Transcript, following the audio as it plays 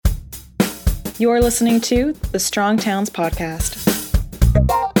You're listening to the Strong Towns Podcast.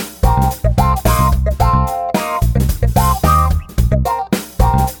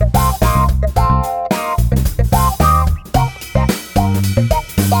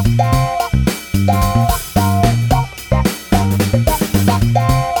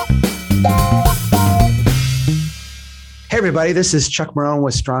 Hey, everybody, this is Chuck Marone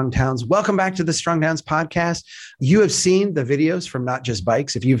with Strong Towns. Welcome back to the Strong Towns Podcast. You have seen the videos from Not Just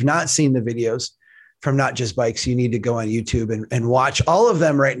Bikes. If you've not seen the videos from Not Just Bikes, you need to go on YouTube and watch all of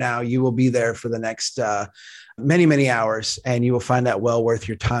them right now. You will be there for the next many hours, and you will find that well worth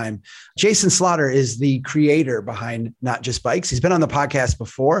your time. Jason Slaughter is the creator behind Not Just Bikes. He's been on the podcast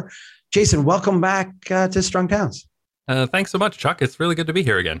before. Jason, welcome back to Strong Towns. Thanks so much, Chuck. It's really good to be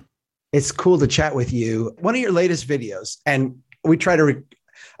here again. It's cool to chat with you. One of your latest videos, and we try to,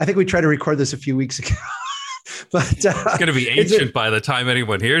 I think we tried to record this a few weeks ago, but it's going to be ancient by the time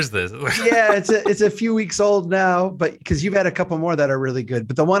anyone hears this. Yeah, it's a few weeks old now, but because you've had a couple more that are really good.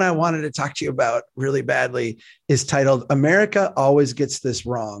 But the one I wanted to talk to you about really badly is titled "America Always Gets This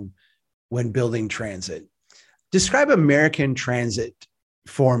Wrong When Building Transit." Describe American transit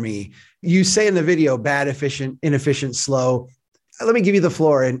for me. You say in the video, bad, efficient, inefficient, slow. Let me give you the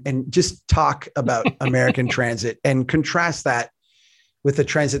floor and just talk about American transit and contrast that with the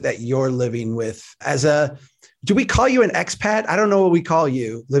transit that you're living with do we call you an expat? I don't know what we call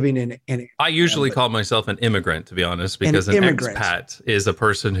you living in. I usually call myself an immigrant, to be honest, because an expat is a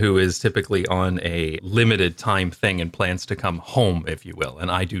person who is typically on a limited time thing and plans to come home, if you will.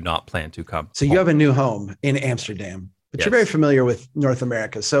 And I do not plan to come So home. You have a new home in Amsterdam, but Yes. You're very familiar with North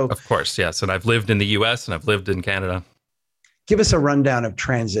America. So of course, yes. And I've lived in the US and I've lived in Canada. Give us a rundown of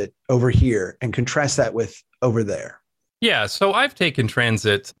transit over here and contrast that with over there. Yeah, so I've taken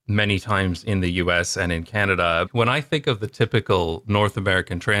transit many times in the US and in Canada. When I think of the typical North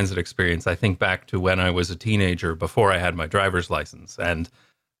American transit experience, I think back to when I was a teenager before I had my driver's license. And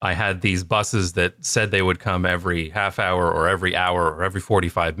I had these buses that said they would come every half hour or every hour or every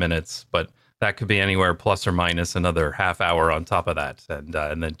 45 minutes, but that could be anywhere plus or minus another half hour on top of that.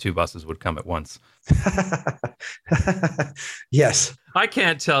 And then two buses would come at once. Yes. I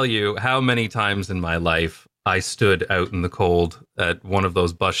can't tell you how many times in my life I stood out in the cold at one of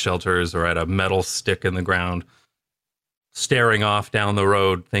those bus shelters or at a metal stick in the ground, staring off down the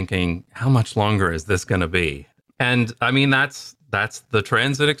road, thinking, how much longer is this going to be? And I mean, that's the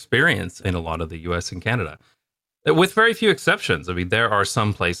transit experience in a lot of the US and Canada. With very few exceptions. I mean, there are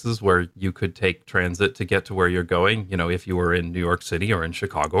some places where you could take transit to get to where you're going, you know, if you were in New York City or in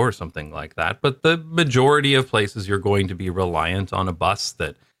Chicago or something like that. But the majority of places you're going to be reliant on a bus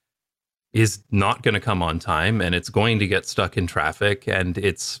that is not going to come on time, and it's going to get stuck in traffic, and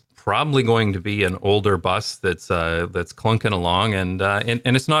it's probably going to be an older bus that's clunking along, and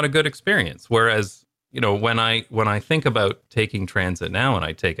it's not a good experience. Whereas, you know, when I think about taking transit now, and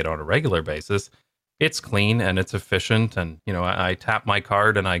I take it on a regular basis, it's clean and it's efficient, and you know, I tap my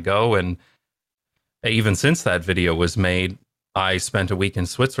card and I go. And even since that video was made, I spent a week in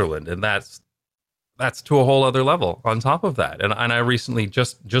Switzerland, and that's to a whole other level on top of that. And I recently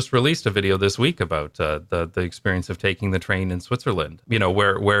just released a video this week about the experience of taking the train in Switzerland. You know,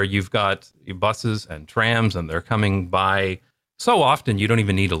 where you've got buses and trams, and they're coming by so often you don't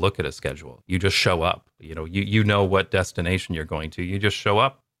even need to look at a schedule. You just show up. You know, you know what destination you're going to. You just show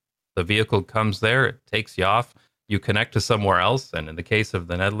up. The vehicle comes there, it takes you off, you connect to somewhere else. And in the case of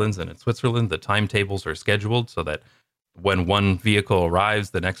the Netherlands and in Switzerland, the timetables are scheduled so that when one vehicle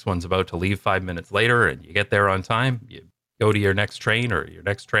arrives, the next one's about to leave 5 minutes later, and you get there on time. You go to your next train or your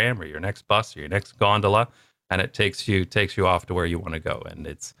next tram or your next bus or your next gondola, and it takes you off to where you want to go. And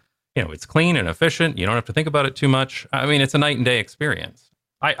it's, you know, it's clean and efficient. You don't have to think about it too much. I mean, it's a night and day experience.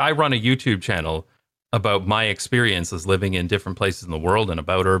 I run a YouTube channel about my experiences living in different places in the world and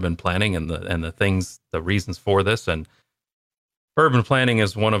about urban planning and the reasons for this. And urban planning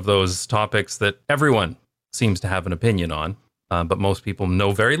is one of those topics that everyone seems to have an opinion on, but most people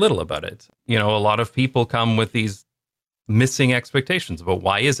know very little about it. You know, a lot of people come with these missing expectations about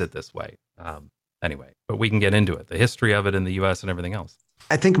why is it this way. Anyway, but we can get into it, the history of it in the US and everything else.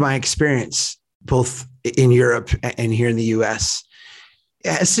 I think my experience, both in Europe and here in the US,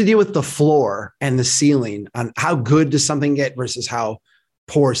 has to deal with the floor and the ceiling on how good does something get versus how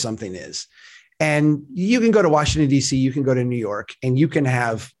poor something is. And you can go to Washington, D.C., you can go to New York, and you can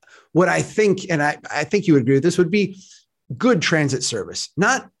have what I think, and I think you would agree with this, would be good transit service.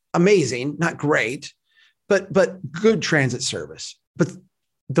 Not amazing, not great, but good transit service. But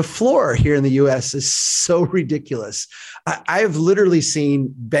the floor here in the US is so ridiculous. I've literally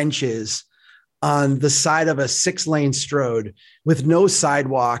seen benches on the side of a 6-lane Strode with no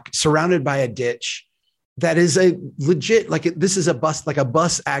sidewalk, surrounded by a ditch. That is a legit, this is a bus, like a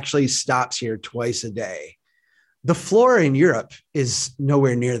bus actually stops here twice a day. The floor in Europe is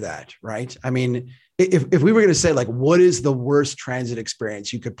nowhere near that, right? I mean, if we were going to say, like, what is the worst transit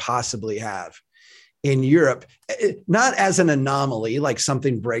experience you could possibly have in Europe, not as an anomaly, like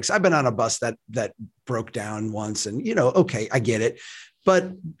something breaks. I've been on a bus that broke down once, and, okay, I get it.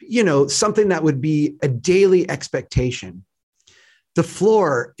 But, something that would be a daily expectation. The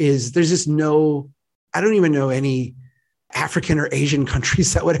floor is, there's just I don't even know any African or Asian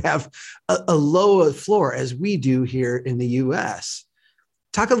countries that would have a low floor as we do here in the US.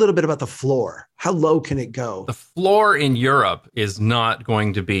 Talk a little bit about the floor. How low can it go? The floor in Europe is not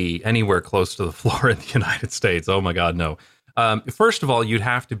going to be anywhere close to the floor in the United States. Oh my God, no. First of all, you'd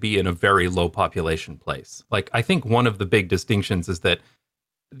have to be in a very low population place. Like, I think one of the big distinctions is that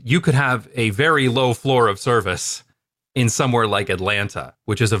you could have a very low floor of service in somewhere like Atlanta,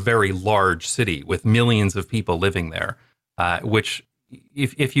 which is a very large city with millions of people living there, which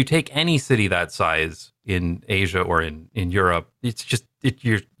if you take any city that size in Asia or in Europe, it's just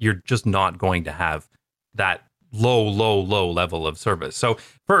you're just not going to have that low level of service. So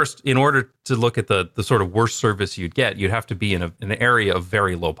first, in order to look at the sort of worst service you'd get, you'd have to be in an area of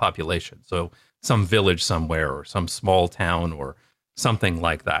very low population. So some village somewhere or some small town or something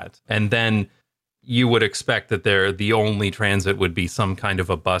like that. And then you would expect that the only transit would be some kind of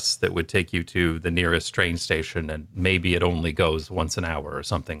a bus that would take you to the nearest train station, and maybe it only goes once an hour or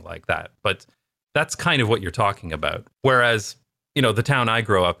something like that. But that's kind of what you're talking about. Whereas, the town I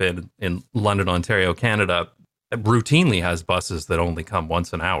grew up in London, Ontario, Canada, routinely has buses that only come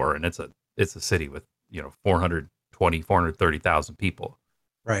once an hour, and it's a city with 430,000 people.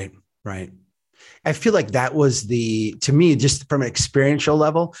 Right. I feel like that was to me, just from an experiential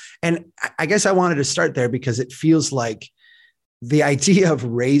level. And I guess I wanted to start there because it feels like the idea of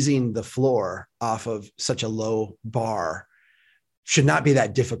raising the floor off of such a low bar should not be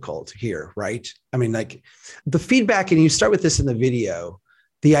that difficult here, right? I mean, like, the feedback, and you start with this in the video,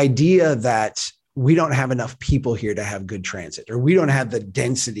 the idea that we don't have enough people here to have good transit, or we don't have the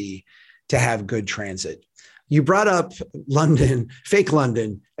density to have good transit. You brought up London, fake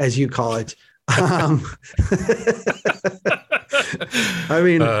London, as you call it. I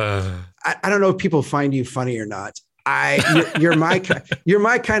mean, I don't know if people find you funny or not. You're my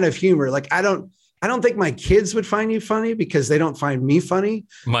kind of humor. Like, I don't think my kids would find you funny because they don't find me funny.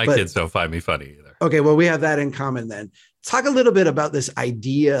 My kids don't find me funny either. Okay, well, we have that in common then. Talk a little bit about this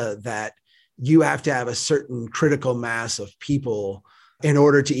idea that you have to have a certain critical mass of people in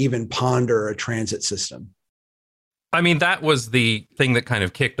order to even ponder a transit system. I mean, that was the thing that kind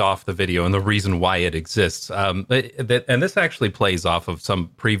of kicked off the video and the reason why it exists. And this actually plays off of some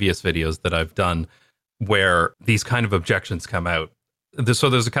previous videos that I've done where these kind of objections come out. So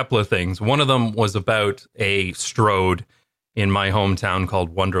there's a couple of things. One of them was about a Strode in my hometown called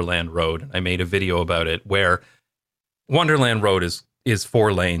Wonderland Road. I made a video about it where Wonderland Road is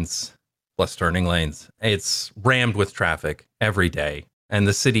 4 lanes plus turning lanes. It's rammed with traffic every day. And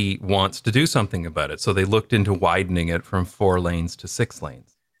the city wants to do something about it. So they looked into widening it from 4 lanes to 6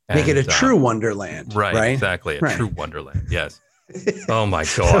 lanes. Make it a true wonderland. Right, exactly. A true wonderland, yes. Oh, my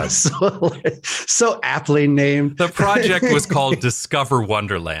God. So aptly named. The project was called Discover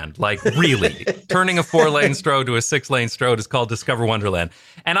Wonderland. Like, really. Turning a 4-lane Strode to a 6-lane Strode is called Discover Wonderland.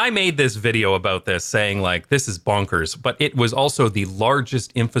 And I made this video about this saying, like, this is bonkers. But it was also the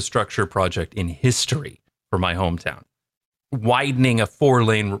largest infrastructure project in history for my hometown. Widening a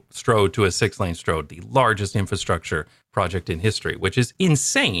 4-lane Strode to a 6-lane Strode, the largest infrastructure project in history, which is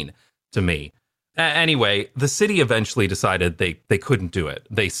insane to me. Anyway, the city eventually decided they couldn't do it.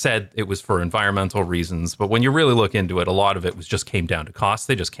 They said it was for environmental reasons, but when you really look into it, a lot of it just came down to cost.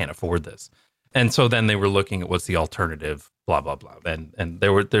 They just can't afford this. And so then they were looking at what's the alternative, blah, blah, blah. And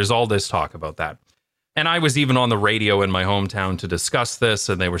there's all this talk about that. And I was even on the radio in my hometown to discuss this,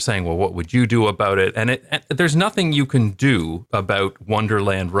 and they were saying, well, what would you do about it? And there's nothing you can do about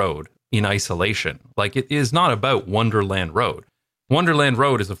Wonderland Road in isolation. Like, it is not about Wonderland Road. Wonderland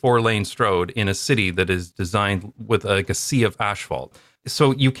Road is a 4-lane Strode in a city that is designed with like a sea of asphalt.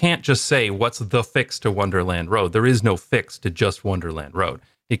 So you can't just say, what's the fix to Wonderland Road? There is no fix to just Wonderland Road.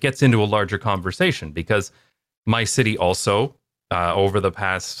 It gets into a larger conversation because my city also, over the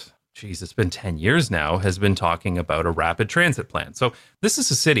past... it's been 10 years now, has been talking about a rapid transit plan. So this is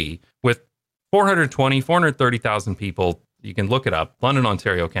a city with 430,000 people. You can look it up, London,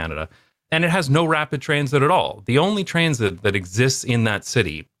 Ontario, Canada, and it has no rapid transit at all. The only transit that exists in that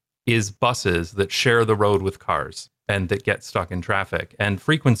city is buses that share the road with cars. and that get stuck in traffic. And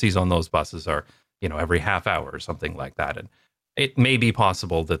frequencies on those buses are, every half hour or something like that. And it may be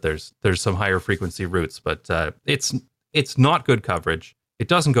possible that there's some higher frequency routes, but it's not good coverage. It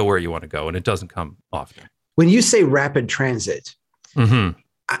doesn't go where you want to go, and it doesn't come often. When you say rapid transit,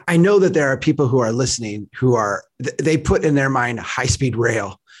 I know that there are people who are listening who they put in their mind high-speed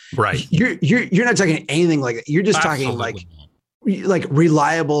rail. Right. You're not talking anything like that. You're just Absolutely. talking like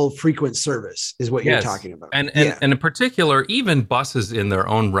reliable, frequent service is what you're talking about. And in particular, even buses in their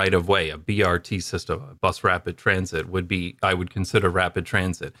own right of way, a BRT system, a bus rapid transit I would consider rapid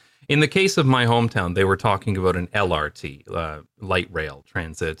transit. In the case of my hometown, they were talking about an LRT, light rail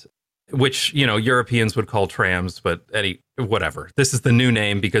transit, which, Europeans would call trams, but whatever. This is the new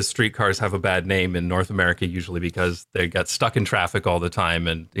name because streetcars have a bad name in North America, usually because they got stuck in traffic all the time.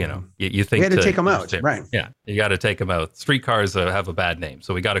 And, you think we had to take them out, right? Yeah, you got to take them out. Streetcars have a bad name,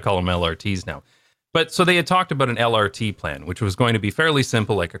 so we got to call them LRTs now. But so they had talked about an LRT plan, which was going to be fairly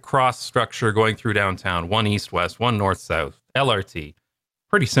simple, like a cross structure going through downtown, one east-west, one north-south, LRT.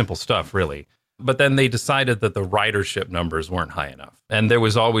 Pretty simple stuff, really. But then they decided that the ridership numbers weren't high enough. And there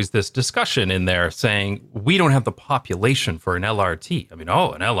was always this discussion in there saying, we don't have the population for an LRT. I mean,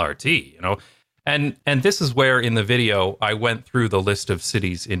 an LRT, And this is where in the video, I went through the list of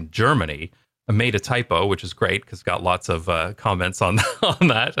cities in Germany. I made a typo, which is great because got lots of comments on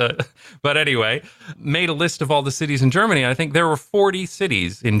that. But anyway, made a list of all the cities in Germany. I think there were 40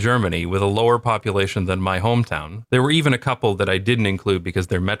 cities in Germany with a lower population than my hometown. There were even a couple that I didn't include because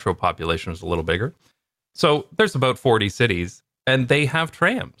their metro population was a little bigger. So there's about 40 cities, and they have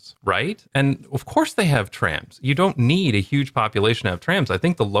trams, right? And of course they have trams. You don't need a huge population to have trams. I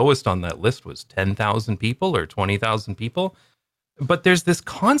think the lowest on that list was 10,000 people or 20,000 people. But there's this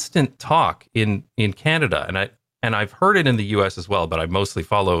constant talk in Canada, and I've heard it in the US as well, but I mostly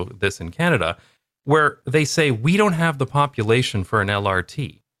follow this in Canada, where they say we don't have the population for an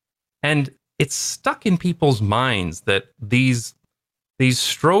LRT. And it's stuck in people's minds that these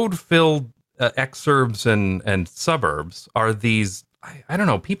Strode-filled exurbs and suburbs are these, I don't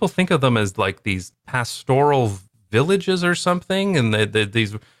know, people think of them as like these pastoral villages or something, and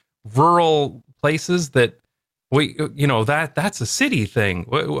these rural places that that's a city thing.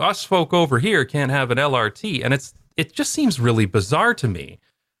 Us folk over here can't have an LRT, and it just seems really bizarre to me.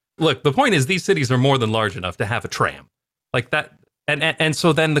 Look, the point is these cities are more than large enough to have a tram like that, and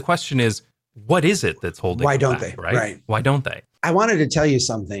so then the question is, what is it that's holding? Why don't back, they? Right? Why don't they? I wanted to tell you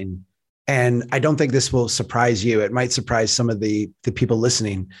something, and I don't think this will surprise you. It might surprise some of the people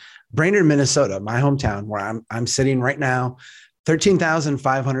listening. Brainerd, Minnesota, my hometown, where I'm sitting right now.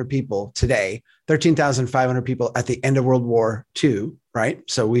 13,500 people today, 13,500 people at the end of World War II, right?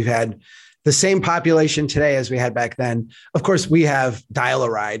 So we've had the same population today as we had back then. Of course, we have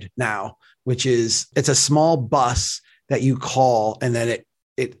Dial-A-Ride now, which is, it's a small bus that you call, and then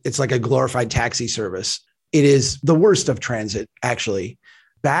it's like a glorified taxi service. It is the worst of transit, actually.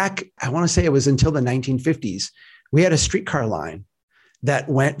 Back, I want to say it was until the 1950s, we had a streetcar line that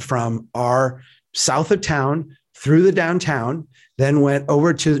went from our south of town through the downtown, then went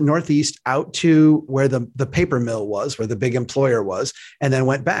over to the northeast out to where the paper mill was, where the big employer was, and then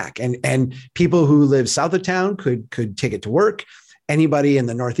went back. And people who live south of town could take it to work. Anybody in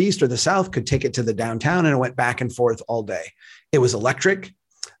the northeast or the south could take it to the downtown, and it went back and forth all day. It was electric.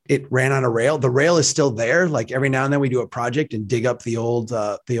 It ran on a rail. The rail is still there. Like every now and then we do a project and dig up the old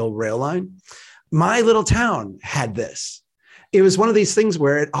rail line. My little town had this. It was one of these things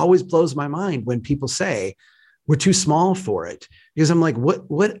where it always blows my mind when people say, we're too small for it, because I'm like,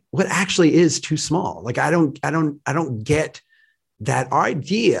 what actually is too small? Like, I don't get that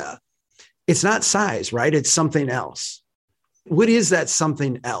idea. It's not size, right? It's something else. What is that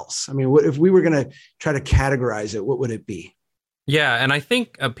something else? I mean, what if we were going to try to categorize it? What would it be? Yeah, and I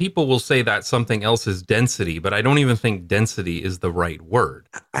think people will say that something else is density, but I don't even think density is the right word.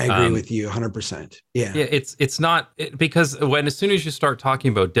 I agree with you 100%. Yeah. Yeah, it's not, because as soon as you start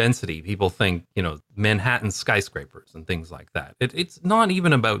talking about density, people think, Manhattan skyscrapers and things like that. It's not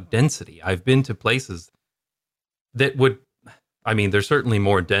even about density. I've been to places that they're certainly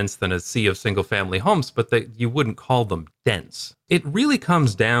more dense than a sea of single family homes, but you wouldn't call them dense. It really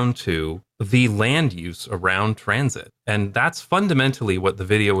comes down to the land use around transit. And that's fundamentally what the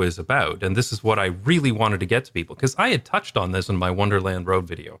video is about. And this is what I really wanted to get to people, because I had touched on this in my Wonderland Road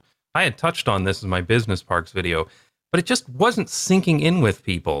video. I had touched on this in my Business Parks video, but it just wasn't sinking in with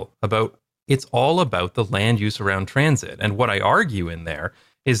people about, it's all about the land use around transit. And what I argue in there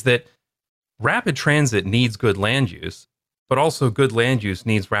is that rapid transit needs good land use, but also good land use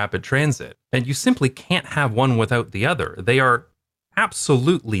needs rapid transit. And you simply can't have one without the other. They are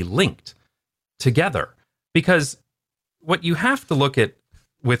absolutely linked together, because what you have to look at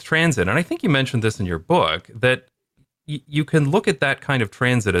with transit, and I think you mentioned this in your book, that you can look at that kind of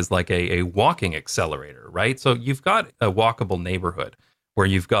transit as like a walking accelerator, right? So you've got a walkable neighborhood where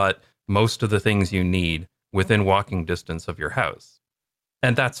you've got most of the things you need within walking distance of your house.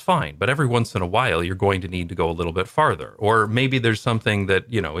 And that's fine. But every once in a while, you're going to need to go a little bit farther. Or maybe there's something that,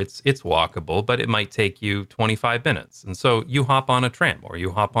 it's walkable, but it might take you 25 minutes. And so you hop on a tram or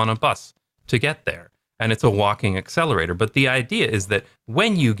you hop on a bus to get there. And it's a walking accelerator. But the idea is that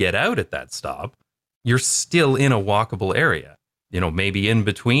when you get out at that stop, you're still in a walkable area. Maybe in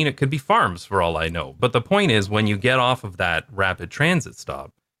between, it could be farms for all I know. But the point is, when you get off of that rapid transit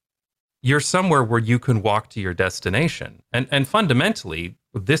stop, you're somewhere where you can walk to your destination. And fundamentally,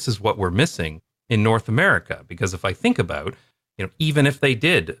 this is what we're missing in North America. Because if I think about, even if they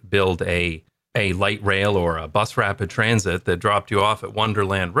did build a light rail or a bus rapid transit that dropped you off at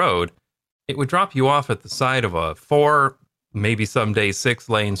Wonderland Road, it would drop you off at the side of a 4, maybe someday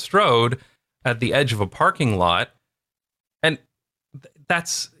 6-lane road at the edge of a parking lot. And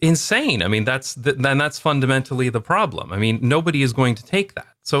that's insane. I mean, that's fundamentally the problem. I mean, nobody is going to take that.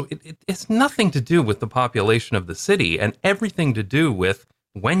 So it's nothing to do with the population of the city and everything to do with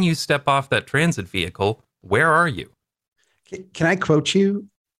when you step off that transit vehicle, where are you? Can I quote you?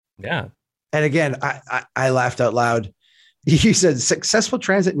 Yeah. And again, I laughed out loud. You said successful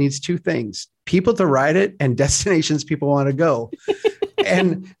transit needs 2 things: people to ride it and destinations people want to go.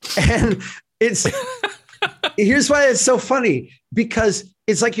 and it's here's why it's so funny, because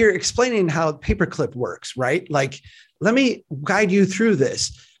it's like you're explaining how paperclip works, right? Like, let me guide you through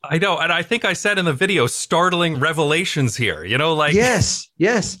this. I know. And I think I said in the video, startling revelations here, Yes.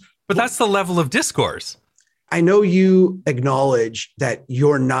 But that's the level of discourse. I know you acknowledge that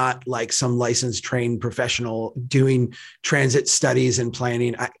you're not like some licensed trained professional doing transit studies and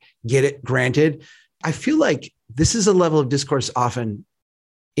planning. I get it, granted. I feel like this is a level of discourse often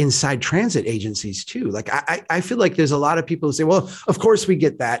inside transit agencies too. Like I feel like there's a lot of people who say, well, of course we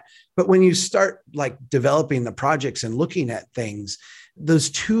get that. But when you start like developing the projects and looking at things, those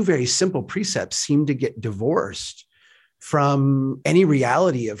 2 very simple precepts seem to get divorced from any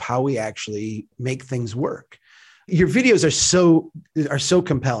reality of how we actually make things work. Your videos are so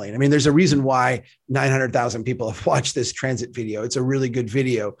compelling. I mean, there's a reason why 900,000 people have watched this transit video. It's a really good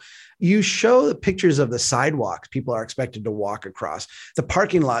video. You show the pictures of the sidewalks people are expected to walk across, the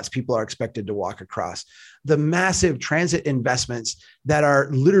parking lots people are expected to walk across, the massive transit investments that are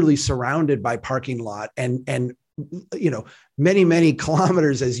literally surrounded by parking lot and many, many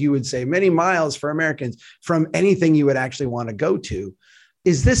kilometers, as you would say, many miles for Americans from anything you would actually want to go to.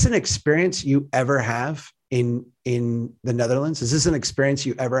 Is this an experience you ever have in the Netherlands? Is this an experience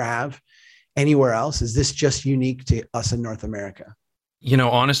you ever have anywhere else? Is this just unique to us in North America?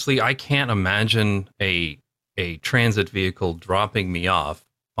 Honestly, I can't imagine a transit vehicle dropping me off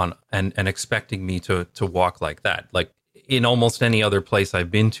on and expecting me to walk like that, like in almost any other place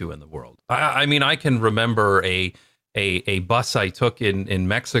I've been to in the world. I mean, I can remember a bus I took in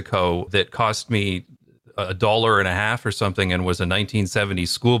Mexico that cost me $1.50 or something, and was a 1970s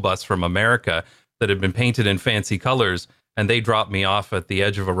school bus from America that had been painted in fancy colors. And they dropped me off at the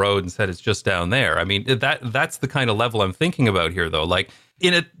edge of a road and said, it's just down there. I mean, that's the kind of level I'm thinking about here, though. Like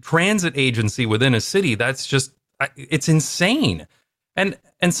in a transit agency within a city, that's just, it's insane. And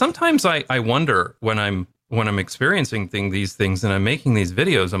sometimes I wonder when I'm experiencing these things and I'm making these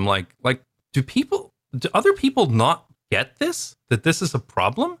videos, I'm like, do other people not get this, that this is a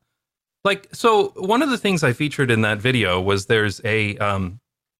problem? Like, so one of the things I featured in that video was there's a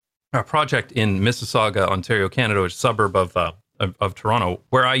project in Mississauga, Ontario, Canada, a suburb of Toronto,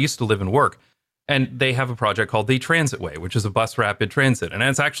 where I used to live and work. And they have a project called the Transitway, which is a bus rapid transit. And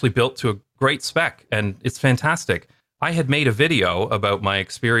it's actually built to a great spec, and it's fantastic. I had made a video about my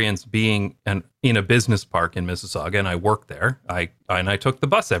experience being in a business park in Mississauga, and I worked there. I took the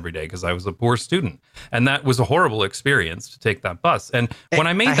bus every day because I was a poor student, and that was a horrible experience to take that bus. And when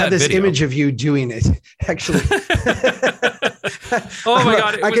I made that this video, image of you doing it, actually. Oh my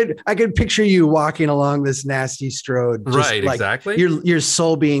God! I could picture you walking along this nasty road, right? Like exactly. Your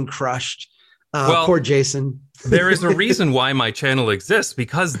soul being crushed. Poor Jason. There is a reason why my channel exists,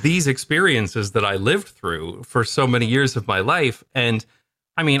 because these experiences that I lived through for so many years of my life. And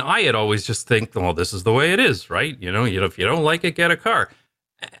I mean, I had always just think, well, this is the way it is, right? If you don't like it, get a car.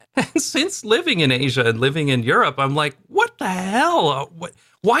 And since living in Asia and living in Europe, I'm like, what the hell?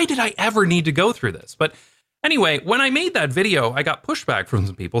 Why did I ever need to go through this? But anyway, when I made that video, I got pushback from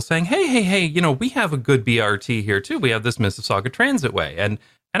some people saying, hey, we have a good BRT here too. We have this Mississauga Transitway. And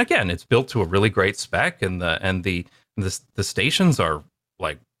again, it's built to a really great spec, and the stations are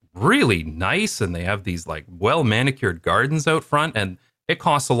like really nice, and they have these like well manicured gardens out front, and it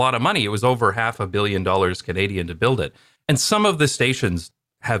costs a lot of money. It was over $500 million Canadian to build it. And some of the stations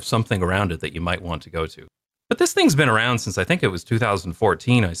have something around it that you might want to go to. But this thing's been around since I think it was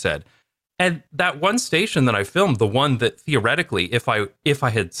 2014, I said. And that one station that I filmed, the one that theoretically, if I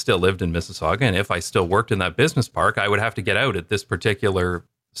had still lived in Mississauga and if I still worked in that business park, I would have to get out at this particular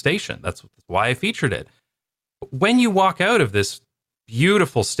station. That's why I featured it. When you walk out of this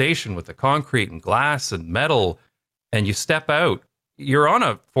beautiful station with the concrete and glass and metal, and you step out, you're on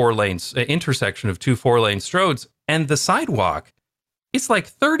a 4-lane intersection of 2 4-lane stroads, and the sidewalk, it's like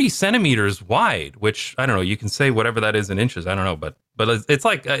 30 centimeters wide, which I don't know, you can say whatever that is in inches, I don't know, but it's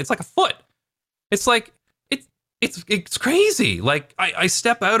like a foot. It's like it's crazy. Like I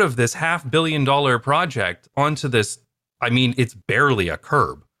step out of this $500 million project onto this, I mean, it's barely a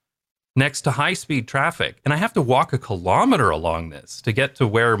curb next to high-speed traffic, and I have to walk a kilometer along this to get to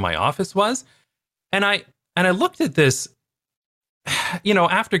where my office was. And I looked at this, you know,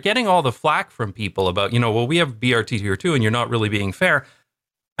 after getting all the flack from people about, you know, well, we have BRT tier 2 and you're not really being fair.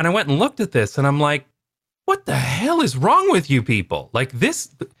 And I went and looked at this and I'm like, what the hell is wrong with you people? Like this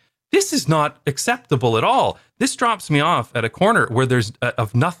is not acceptable at all. This drops me off at a corner where there's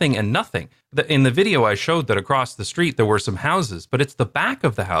of nothing and nothing. In the video, I showed that across the street, there were some houses, but it's the back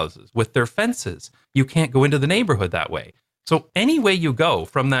of the houses with their fences. You can't go into the neighborhood that way. So any way you go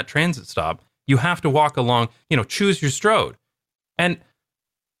from that transit stop, you have to walk along, you know, choose your strode. And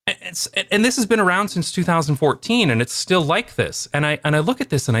this has been around since 2014, and it's still like this. And I look at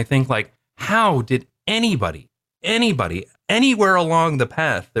this and I think, like, how did anybody, anywhere along the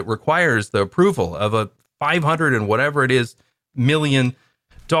path that requires the approval of a 500 and whatever it is $1 million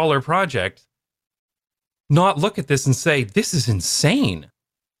project not look at this and say, this is insane?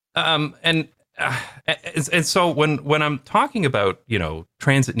 And so when I'm talking about, you know,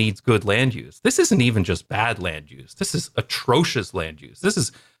 transit needs good land use, this isn't even just bad land use. This is atrocious land use. This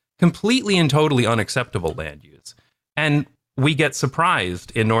is completely and totally unacceptable land use. And we get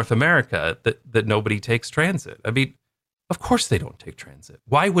surprised in North America that nobody takes transit. I mean, of course they don't take transit.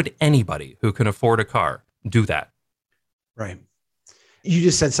 Why would anybody who can afford a car do that? Right. You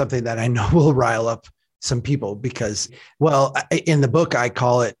just said something that I know will rile up some people because, well, in the book, I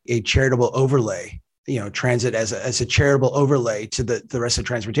call it a charitable overlay, you know, transit as a charitable overlay to the rest of the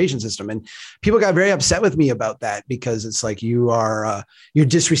transportation system. And people got very upset with me about that because it's like, you're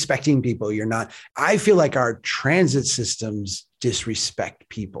disrespecting people. You're not. I feel like our transit systems disrespect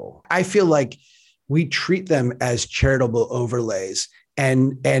people. I feel like we treat them as charitable overlays.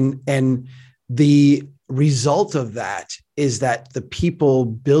 And the result of that is that the people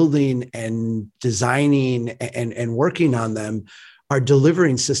building and designing and working on them are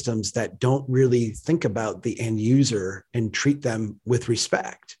delivering systems that don't really think about the end user and treat them with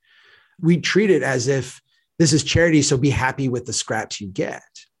respect. We treat it as if this is charity, so be happy with the scraps you get.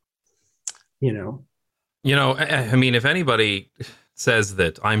 You know, I mean, if anybody says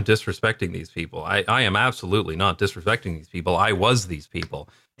that I'm disrespecting these people, I am absolutely not disrespecting these people. I was these people.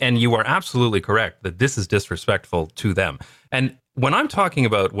 And you are absolutely correct that this is disrespectful to them. And when I talked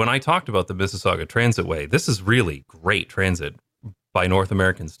about the Mississauga Transitway, this is really great transit by North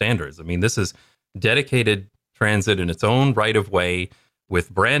American standards. I mean, this is dedicated transit in its own right of way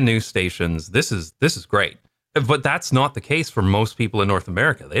with brand new stations. This is great. But that's not the case for most people in North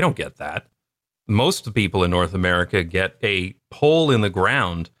America. They don't get that. Most people in North America get a hole in the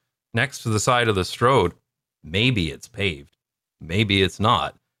ground next to the side of the strode. Maybe it's paved. Maybe it's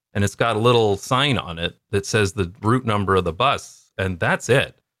not. And it's got a little sign on it that says the route number of the bus. And that's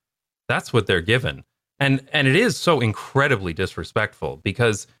it. That's what they're given. And it is so incredibly disrespectful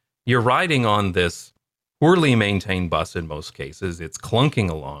because you're riding on this poorly maintained bus in most cases. It's clunking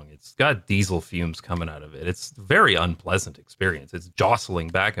along. It's got diesel fumes coming out of it. It's a very unpleasant experience. It's jostling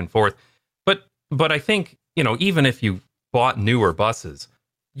back and forth. But I think, you know, even if you bought newer buses,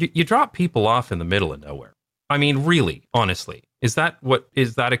 you drop people off in the middle of nowhere. I mean, really, honestly, is that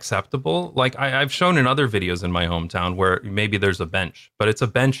acceptable? Like I've shown in other videos in my hometown where maybe there's a bench, but it's a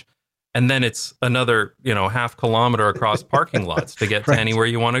bench and then it's another, you know, half kilometer across parking lots to get to anywhere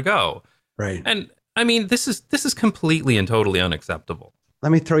you want to go. Right. And I mean, this is completely and totally unacceptable.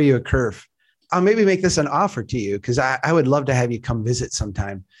 Let me throw you a curve. I'll maybe make this an offer to you because I would love to have you come visit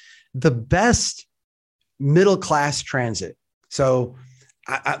sometime. The best middle-class transit. So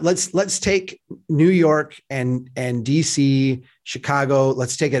let's take New York and DC, Chicago.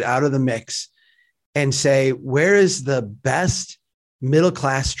 Let's take it out of the mix and say, where is the best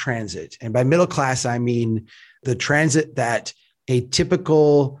middle-class transit? And by middle class, I mean the transit that a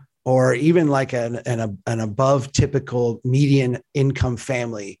typical or even like an above typical median income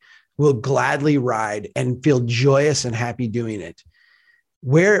family will gladly ride and feel joyous and happy doing it.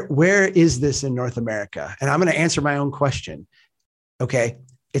 Where is this in North America? And I'm going to answer my own question. Okay.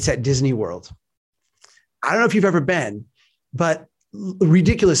 It's at Disney World. I don't know if you've ever been, but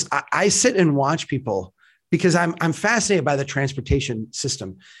ridiculous. I sit and watch people because I'm fascinated by the transportation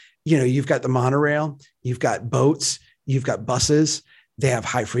system. You know, you've got the monorail, you've got boats, you've got buses. They have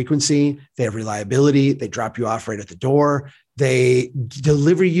high frequency, they have reliability, they drop you off right at the door, they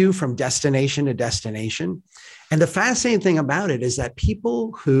deliver you from destination to destination. And the fascinating thing about it is that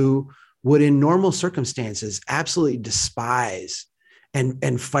people who would in normal circumstances absolutely despise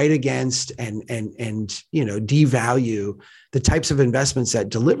and fight against and devalue the types of investments that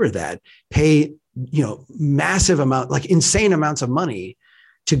deliver that, pay massive amount, like insane amounts of money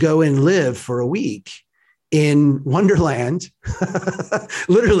to go and live for a week in Wonderland,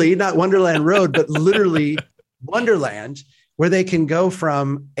 literally not Wonderland Road, but literally Wonderland, where they can go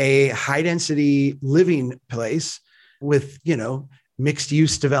from a high density living place with, mixed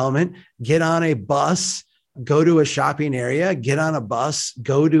use development, get on a bus, go to a shopping area, get on a bus,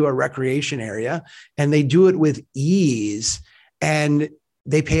 go to a recreation area, and they do it with ease and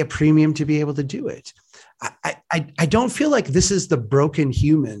they pay a premium to be able to do it. I don't feel like this is the broken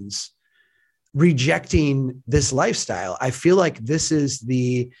humans rejecting this lifestyle. I feel like this is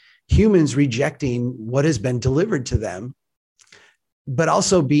the humans rejecting what has been delivered to them, but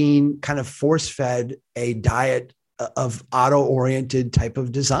also being kind of force-fed a diet of auto-oriented type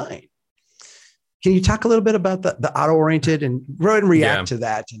of design. Can you talk a little bit about the auto-oriented and go ahead and react to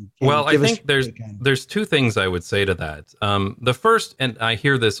that? Well, I think there's two things I would say to that. The first, and I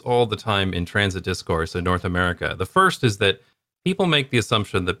hear this all the time in transit discourse in North America, the first is that people make the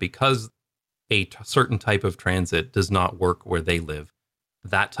assumption that because a certain type of transit does not work where they live,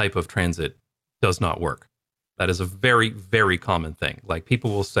 that type of transit does not work. That is a very, very common thing. Like people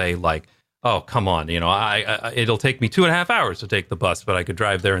will say like, oh, come on, it'll take me 2.5 hours to take the bus, but I could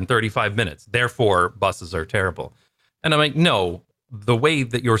drive there in 35 minutes. Therefore, buses are terrible. And I'm like, no, the way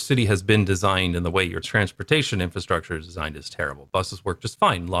that your city has been designed and the way your transportation infrastructure is designed is terrible. Buses work just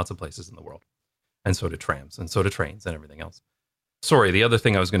fine in lots of places in the world. And so do trams, and so do trains and everything else. Sorry, the other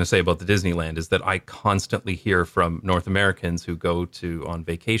thing I was going to say about the Disneyland is that I constantly hear from North Americans who go on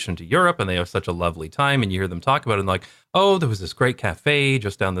vacation to Europe and they have such a lovely time, and you hear them talk about it and like, oh, there was this great cafe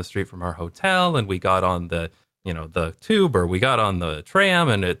just down the street from our hotel and we got on the tube or we got on the tram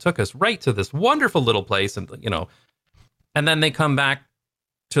and it took us right to this wonderful little place and then they come back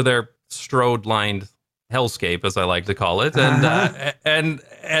to their Strode-lined hellscape, as I like to call it, and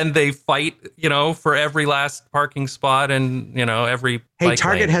they fight, for every last parking spot and every. Hey,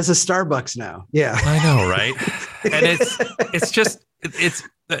 Target has a Starbucks now. Yeah, I know, right? And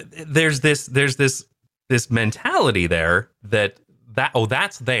there's this mentality there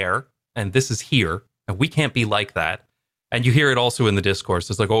that's there and this is here and we can't be like that. And you hear it also in the discourse.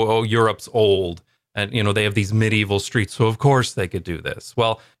 It's like, oh, Europe's old. And, they have these medieval streets, so of course they could do this.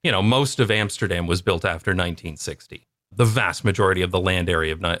 Well, most of Amsterdam was built after 1960. The vast majority of the land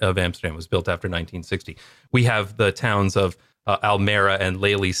area of Amsterdam was built after 1960. We have the towns of Almere and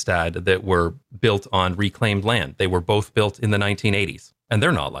Lelystad that were built on reclaimed land. They were both built in the 1980s, and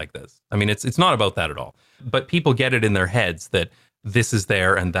they're not like this. I mean, it's not about that at all. But people get it in their heads that this is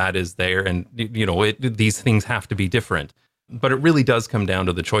there and that is there, and, these things have to be different. But it really does come down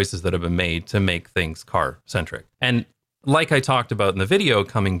to the choices that have been made to make things car-centric. And like I talked about in the video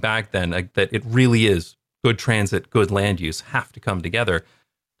coming back then, that it really is good transit, good land use have to come together.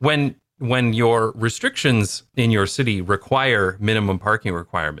 When your restrictions in your city require minimum parking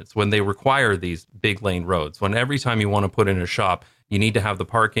requirements, when they require these big lane roads, when every time you want to put in a shop, you need to have the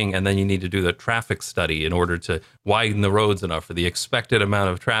parking and then you need to do the traffic study in order to widen the roads enough for the expected amount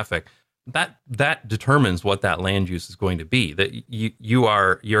of traffic, that determines what that land use is going to be. That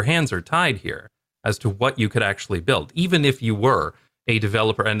your hands are tied here as to what you could actually build, even if you were a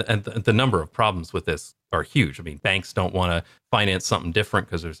developer. And the number of problems with this are huge. I mean, banks don't want to finance something different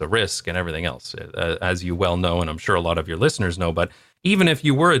because there's a risk and everything else, as you well know, and I'm sure a lot of your listeners know. But even if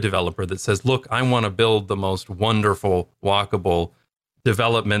you were a developer that says, look, I want to build the most wonderful, walkable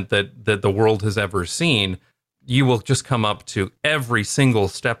development that the world has ever seen, you will just come up to every single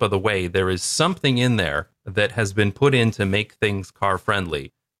step of the way. There is something in there that has been put in to make things car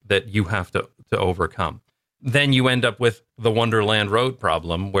friendly that you have to overcome. Then you end up with the Wonderland Road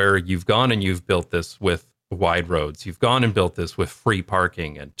problem, where you've gone and you've built this with wide roads. You've gone and built this with free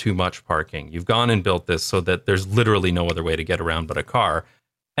parking and too much parking. You've gone and built this so that there's literally no other way to get around but a car.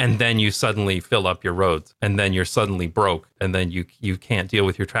 and then you suddenly fill up your roads, and then you're suddenly broke, and then you can't deal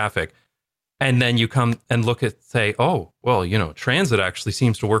with your traffic. And then you come and look at, say, oh, well, transit actually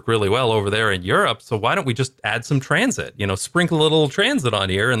seems to work really well over there in Europe. So why don't we just add some transit, sprinkle a little transit on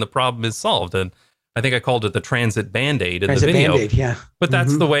here and the problem is solved. And I think I called it the transit Band-Aid in the video. Band-Aid, yeah. But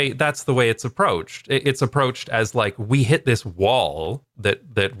that's the way it's approached. It's approached as like, we hit this wall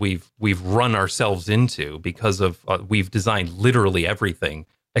that we've run ourselves into because of we've designed literally everything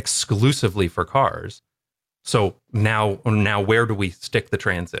exclusively for cars. So now where do we stick the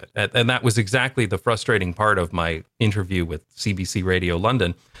transit? And that was exactly the frustrating part of my interview with CBC Radio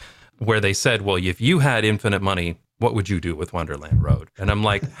London, where they said, well, if you had infinite money, what would you do with Wonderland Road? And I'm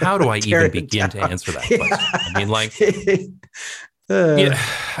like, how do I even begin to answer that question? I mean, like, yeah,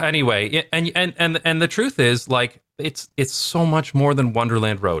 anyway, and the truth is, like, it's so much more than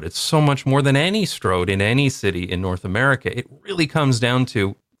Wonderland Road. It's so much more than any Strode in any city in North America. It really comes down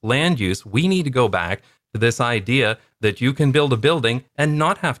to land use. We need to go back to this idea that you can build a building and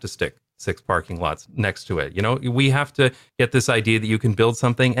not have to stick 6 parking lots next to it. We have to get this idea that you can build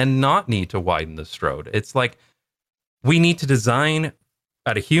something and not need to widen the Strode. It's like, we need to design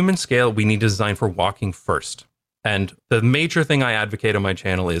at a human scale. We need to design for walking first. And the major thing I advocate on my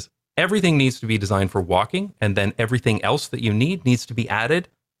channel is everything needs to be designed for walking, and then everything else that you need needs to be added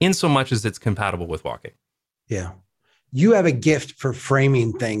in so much as it's compatible with walking. Yeah. You have a gift for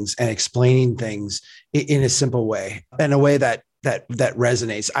framing things and explaining things in a simple way, in a way that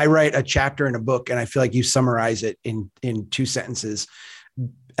resonates. I write a chapter in a book and I feel like you summarize it in 2 sentences.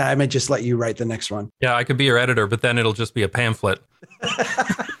 I might just let you write the next one. Yeah, I could be your editor, but then it'll just be a pamphlet.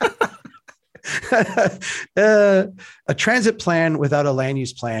 A transit plan without a land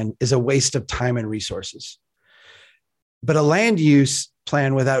use plan is a waste of time and resources. But a land use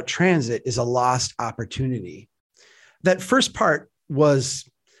plan without transit is a lost opportunity. That first part was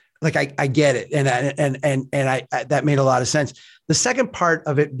like, I get it. And I that made a lot of sense. The second part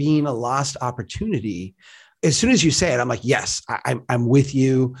of it being a lost opportunity, as soon as you say it, I'm like, yes, I'm with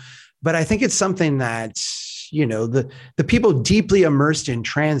you. But I think it's something that, the people deeply immersed in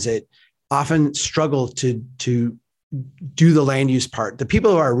transit often struggle to do the land use part. The people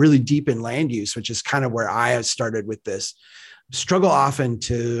who are really deep in land use, which is kind of where I started with this, struggle often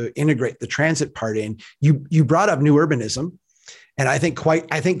to integrate the transit part in. You brought up new urbanism, and I think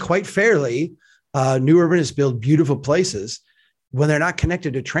quite fairly, new urbanists build beautiful places. When they're not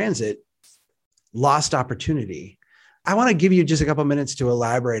connected to transit, lost opportunity. I want to give you just a couple minutes to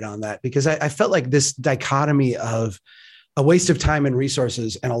elaborate on that, because I felt like this dichotomy of a waste of time and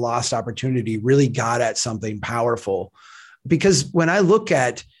resources and a lost opportunity really got at something powerful. Because when I look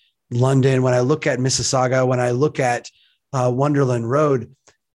at London, when I look at Mississauga, when I look at Wonderland Road,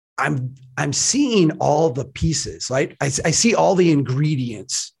 I'm seeing all the pieces, right? I see all the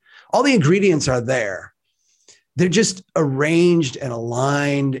ingredients. All the ingredients are there. They're just arranged and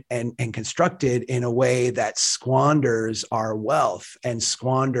aligned and constructed in a way that squanders our wealth and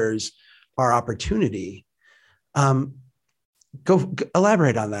squanders our opportunity. Go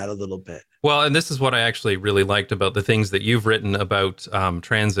elaborate on that a little bit. Well, and this is what I actually really liked about the things that you've written about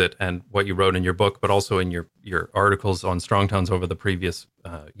transit and what you wrote in your book, but also in your articles on Strong Towns over the previous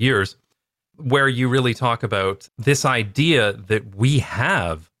years, where you really talk about this idea that we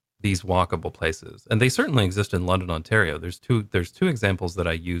have these walkable places, and they certainly exist in London, Ontario. There's two examples that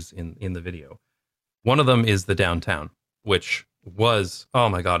I use in the video. One of them is the downtown, which was, oh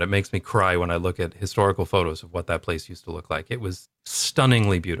my God, it makes me cry when I look at historical photos of what that place used to look like. It was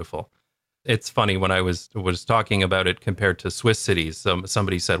stunningly beautiful. It's funny, when I was talking about it compared to Swiss cities,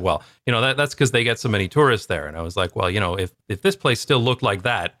 somebody said, well, that's because they get so many tourists there. And I was like, well, if this place still looked like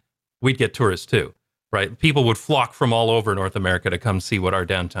that, we'd get tourists too, right? People would flock from all over North America to come see what our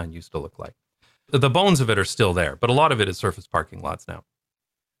downtown used to look like. The bones of it are still there, but a lot of it is surface parking lots now.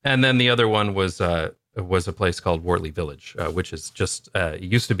 And then the other one was a place called Wortley Village, which is just, it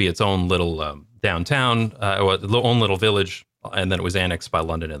used to be its own little downtown, own little village, and then it was annexed by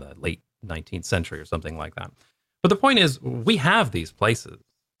London in the late 19th century or something like that. But the point is, we have these places,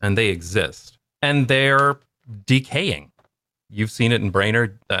 and they exist, and they're decaying. You've seen it in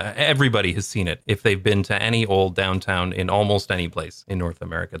Brainerd. Everybody has seen it. If they've been to any old downtown in almost any place in North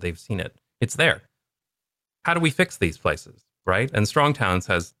America, they've seen it. It's there. How do we fix these places, right? And Strong Towns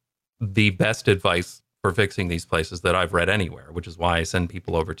has the best advice for fixing these places that I've read anywhere, which is why I send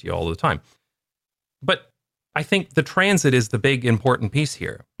people over to you all the time. But I think the transit is the big important piece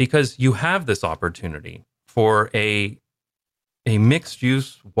here, because you have this opportunity for a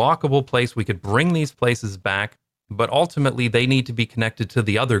mixed-use, walkable place. We could bring these places back, but ultimately they need to be connected to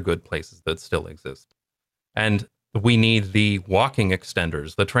the other good places that still exist. And we need the walking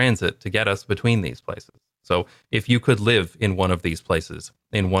extenders, the transit to get us between these places. So if you could live in one of these places,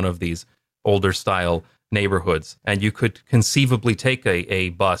 in one of these older style neighborhoods, and you could conceivably take a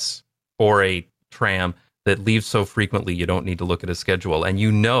bus or a tram that leaves so frequently you don't need to look at a schedule, and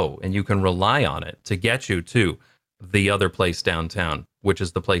and you can rely on it to get you to the other place downtown, which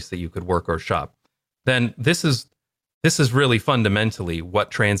is the place that you could work or shop, then this is really fundamentally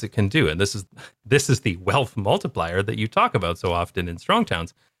what transit can do. And this is the wealth multiplier that you talk about so often in Strong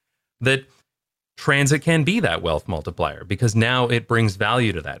Towns, that transit can be that wealth multiplier, because now it brings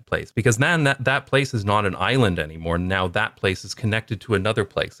value to that place, because then that place is not an island anymore. Now that place is connected to another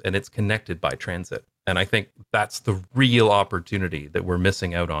place, and it's connected by transit. And I think that's the real opportunity that we're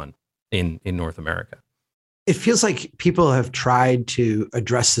missing out on in North America. It feels like people have tried to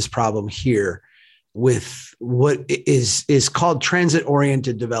address this problem here with what is called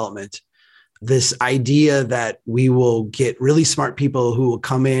transit-oriented development. This idea that we will get really smart people who will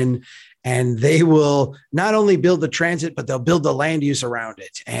come in and they will not only build the transit, but they'll build the land use around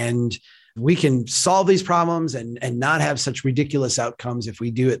it. And we can solve these problems and not have such ridiculous outcomes if we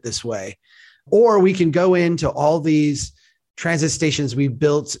do it this way. Or we can go into all these transit stations we've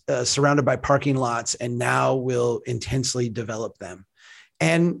built surrounded by parking lots, and now we'll intensely develop them.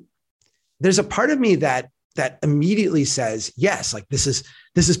 And there's a part of me that immediately says, yes, like this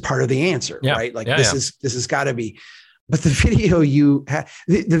is part of the answer, right? Like this has got to be. But the video you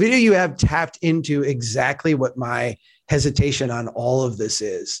have tapped into exactly what my hesitation on all of this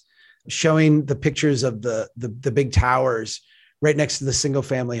is, showing the pictures of the big towers right next to the single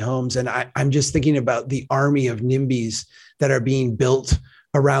family homes. And I'm just thinking about the army of NIMBYs that are being built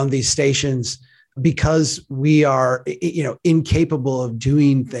around these stations because we are, incapable of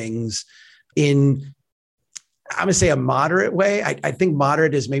doing things in, I'm going to say, a moderate way. I think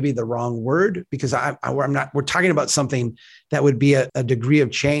moderate is maybe the wrong word, because we're talking about something that would be a degree of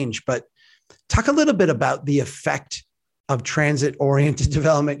change. But talk a little bit about the effect of transit-oriented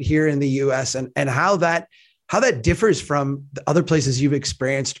development here in the US and how that differs from the other places you've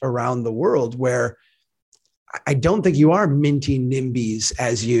experienced around the world, where I don't think you are minting NIMBYs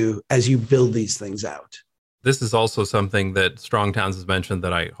as you build these things out. This is also something that Strong Towns has mentioned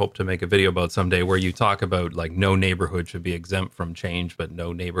that I hope to make a video about someday, where you talk about like no neighborhood should be exempt from change, but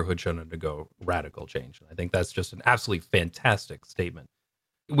no neighborhood should undergo radical change. And I think that's just an absolutely fantastic statement.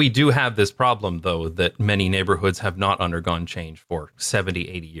 We do have this problem, though, that many neighborhoods have not undergone change for 70,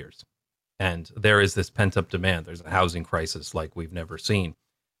 80 years. And there is this pent-up demand. There's a housing crisis like we've never seen.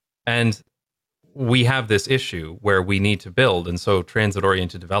 And we have this issue where we need to build, and so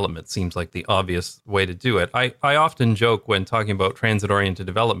transit-oriented development seems like the obvious way to do it. I often joke when talking about transit-oriented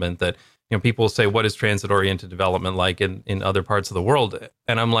development that people say, what is transit-oriented development like in other parts of the world?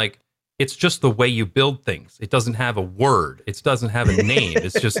 And I'm like, it's just the way you build things. It doesn't have a word. It doesn't have a name.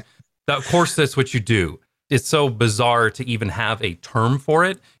 It's just, of course, that's what you do. It's so bizarre to even have a term for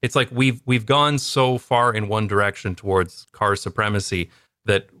it. It's like we've gone so far in one direction towards car supremacy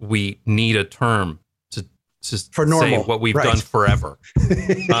that we need a term to for normal, say what we've done forever.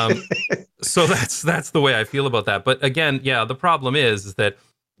 So that's the way I feel about that. But again, the problem is that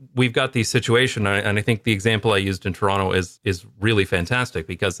we've got these situations, and I think the example I used in Toronto is really fantastic,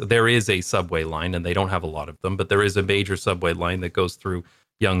 because there is a subway line, and they don't have a lot of them, but there is a major subway line that goes through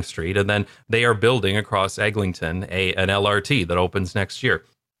Yonge Street, and then they are building across Eglinton an LRT that opens next year,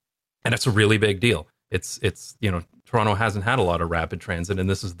 and it's a really big deal. It's Toronto hasn't had a lot of rapid transit, and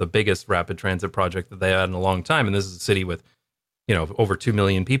this is the biggest rapid transit project that they had in a long time. And this is a city with, over 2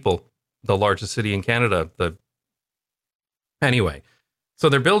 million people, the largest city in Canada. Anyway, so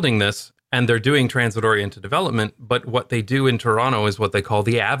they're building this and they're doing transit-oriented development. But what they do in Toronto is what they call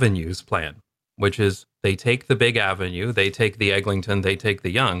the avenues plan, which is they take the big avenue, they take the Eglinton, they take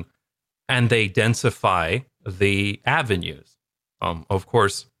the Yonge, and they densify the avenues. Of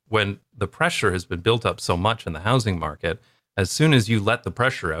course, when the pressure has been built up so much in the housing market, as soon as you let the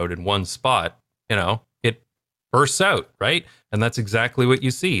pressure out in one spot, it bursts out, right? And that's exactly what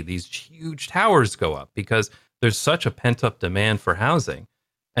you see. These huge towers go up because there's such a pent-up demand for housing.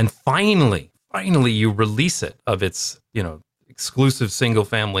 And finally you release it of its, exclusive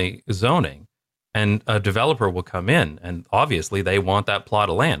single-family zoning, and a developer will come in, and obviously they want that plot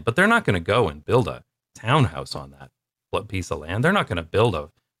of land, but they're not going to go and build a townhouse on that piece of land. They're not going to build a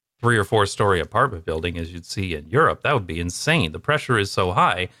 3 or 4 story apartment building as you'd see in Europe. That would be insane. The pressure is so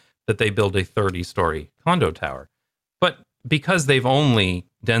high that they build a 30-story condo tower. But because they've only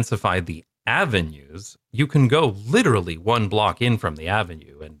densified the avenues, you can go literally 1 block in from the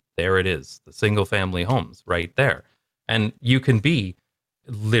avenue, and there it is, the single-family homes right there. And you can be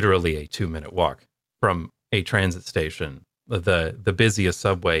literally a 2-minute walk from a transit station, the busiest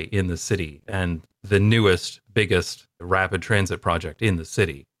subway in the city, and the newest, biggest rapid transit project in the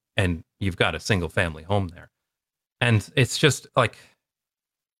city, and you've got a single family home there. And it's just like,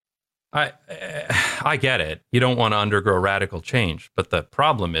 I get it. You don't want to undergo radical change, but the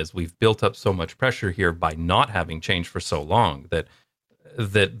problem is we've built up so much pressure here by not having change for so long that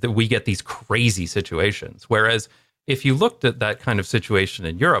we get these crazy situations. Whereas if you looked at that kind of situation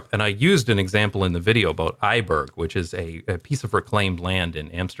in Europe, and I used an example in the video about Eiberg, which is a piece of reclaimed land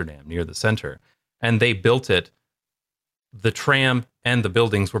in Amsterdam near the center, and they built it, the tram and the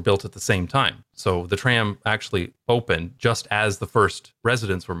buildings were built at the same time. So the tram actually opened just as the first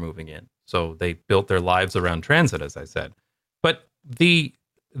residents were moving in. So they built their lives around transit, as I said. But the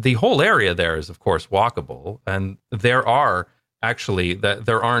whole area there is, of course, walkable, and there are actually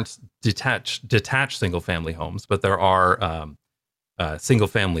there aren't detached single family homes, but there are single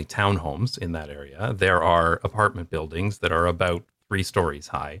family townhomes in that area. There are apartment buildings that are about 3 stories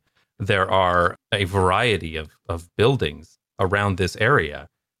high. There are a variety of buildings around this area,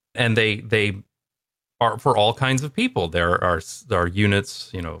 and they are for all kinds of people. There are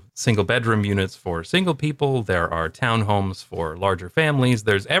units, single bedroom units for single people. There are townhomes for larger families.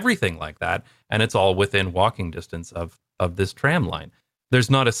 There's everything like that, and it's all within walking distance of this tram line. There's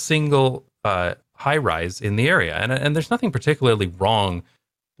not a single high rise in the area, and there's nothing particularly wrong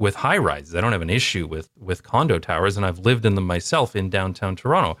with high rises. I don't have an issue with condo towers, and I've lived in them myself in downtown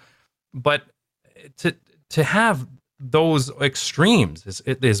Toronto. But to have those extremes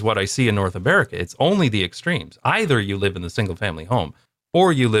is what I see in North America. It's only the extremes. Either you live in the single family home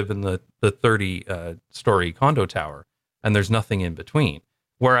or you live in the 30-story condo tower, and there's nothing in between.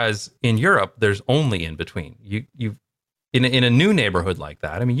 Whereas in Europe, there's only in between. You in a new neighborhood like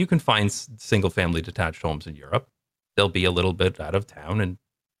that, I mean, you can find single family detached homes in Europe. They'll be a little bit out of town and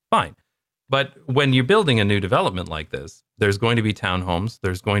fine. But when you're building a new development like this, there's going to be townhomes,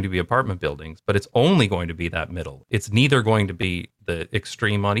 there's going to be apartment buildings, but it's only going to be that middle. It's neither going to be the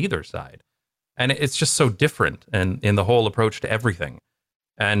extreme on either side. And it's just so different and in the whole approach to everything.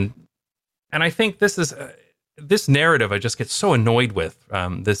 And I think this is this narrative I just get so annoyed with,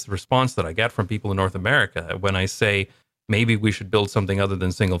 this response that I get from people in North America when I say maybe we should build something other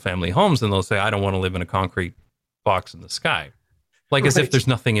than single family homes, and they'll say, I don't want to live in a concrete box in the sky. Like as if there's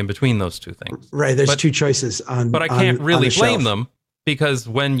nothing in between those two things. Right. There's 2 choices on. But I can't really blame them, because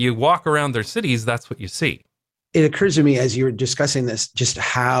when you walk around their cities, that's what you see. It occurs to me as you were discussing this, just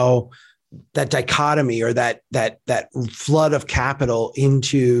how that dichotomy or that flood of capital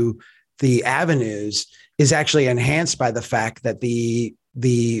into the avenues is actually enhanced by the fact that the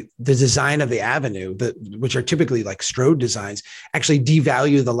design of the avenue, which are typically like Strode designs, actually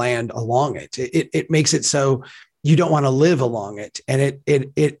devalue the land along it. It makes it so you don't want to live along it. And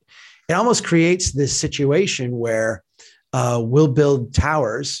it almost creates this situation where we'll build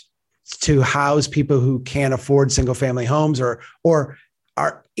towers to house people who can't afford single family homes or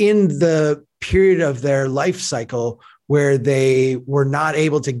are in the period of their life cycle where they were not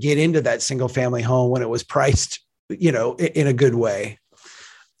able to get into that single family home when it was priced, in a good way.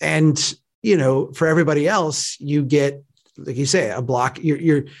 And, for everybody else, you get, like you say, a block,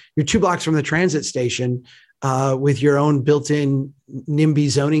 you're 2 blocks from the transit station, with your own built-in NIMBY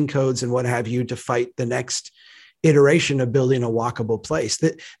zoning codes and what have you to fight the next iteration of building a walkable place.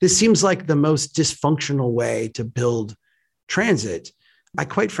 This seems like the most dysfunctional way to build transit. I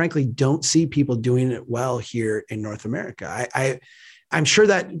quite frankly don't see people doing it well here in North America. I'm sure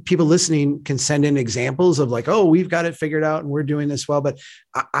that people listening can send in examples of like, oh, we've got it figured out and we're doing this well, but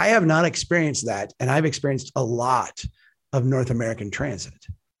I have not experienced that. And I've experienced a lot of North American transit.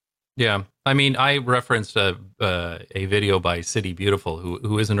 Yeah. I mean, I referenced a video by City Beautiful,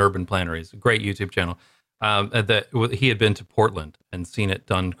 who is an urban planner. He's a great YouTube channel. That he had been to Portland and seen it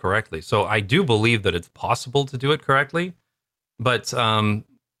done correctly. So I do believe that it's possible to do it correctly, but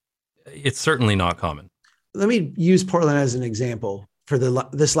it's certainly not common. Let me use Portland as an example for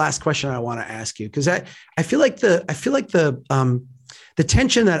this last question I want to ask you, because I feel like the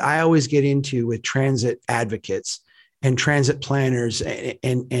tension that I always get into with transit advocates and transit planners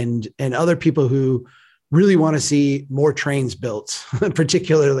and other people who really want to see more trains built,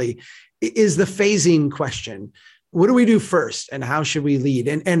 particularly, is the phasing question. What do we do first, and how should we lead?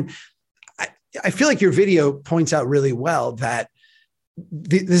 And I feel like your video points out really well that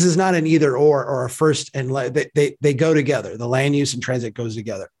this is not an either or a first and they go together. The land use and transit goes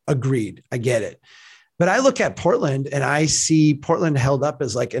together. Agreed. I get it. But I look at Portland and I see Portland held up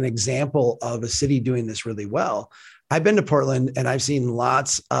as like an example of a city doing this really well. I've been to Portland and I've seen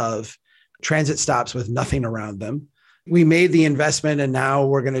lots of transit stops with nothing around them. we made the investment and now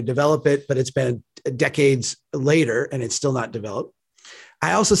we're going to develop it, but it's been decades later and it's still not developed.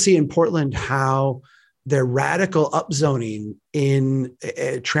 I also see in Portland how their radical upzoning in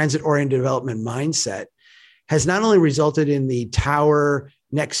a transit-oriented development mindset has not only resulted in the tower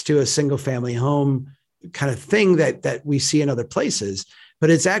next to a single-family home kind of thing that we see in other places, but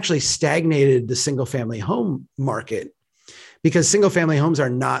it's actually stagnated the single-family home market, because single-family homes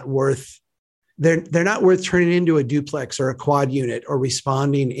are not worth, they're not worth turning into a duplex or a quad unit or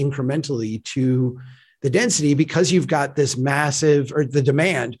responding incrementally to the density, because you've got this massive, or the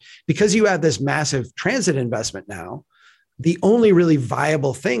demand, because you have this massive transit investment now. The only really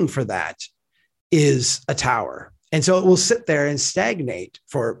viable thing for that is a tower. And so it will sit there and stagnate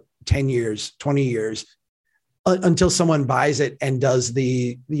for 10 years, 20 years, until someone buys it and does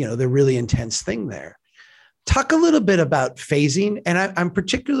the really intense thing there. Talk a little bit about phasing. And I'm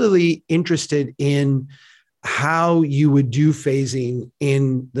particularly interested in how you would do phasing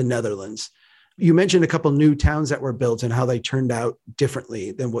in the Netherlands. You mentioned a couple new towns that were built and how they turned out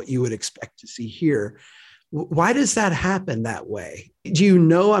differently than what you would expect to see here. Why does that happen that way? Do you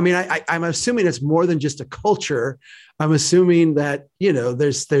know? I mean, I'm assuming it's more than just a culture. I'm assuming that,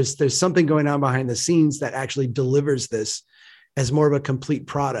 there's something going on behind the scenes that actually delivers this as more of a complete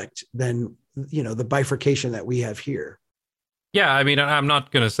product than, the bifurcation that we have here. Yeah, I mean, I'm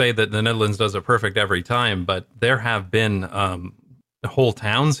not going to say that the Netherlands does it perfect every time, but there have been whole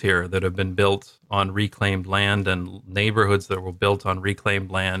towns here that have been built on reclaimed land and neighborhoods that were built on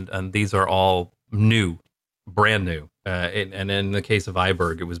reclaimed land. And these are all new, brand new. And in the case of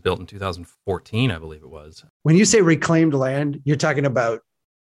Eiburg, it was built in 2014, I believe it was. When you say reclaimed land, you're talking about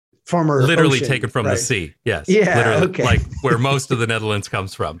former literally ocean, taken from right? the sea. Yes. Yeah. Literally, okay. Like where most of the Netherlands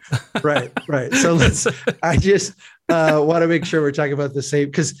comes from. Right. So I just want to make sure we're talking about the same,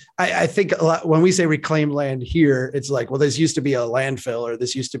 because I think a lot when we say reclaimed land here, it's like, well, this used to be a landfill, or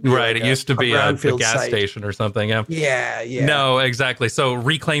this used to be right. Like it used to be a gas site. Station or something. Yeah. Yeah. No, exactly. So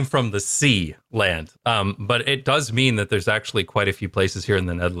reclaim from the sea land. But it does mean that there's actually quite a few places here in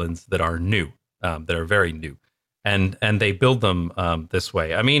the Netherlands that are new, that are very new. And they build them this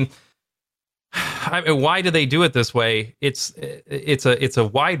way. I mean, why do they do it this way? It's a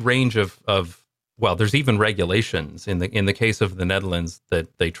wide range of well, there's even regulations in the case of the Netherlands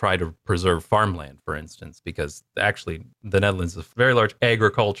that they try to preserve farmland, for instance, because actually the Netherlands is a very large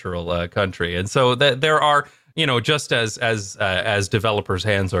agricultural country, and so there are, just as developers'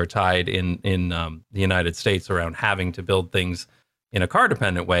 hands are tied in the United States around having to build things in a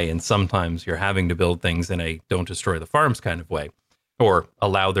car-dependent way, and sometimes you're having to build things in a don't destroy the farms kind of way, or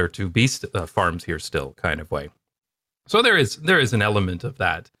allow there to be farms here still kind of way. So there is an element of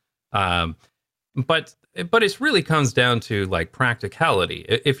that, but it really comes down to like practicality.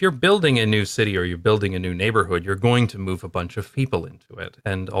 If you're building a new city or you're building a new neighborhood, you're going to move a bunch of people into it,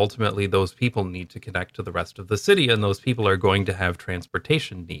 and ultimately those people need to connect to the rest of the city, and those people are going to have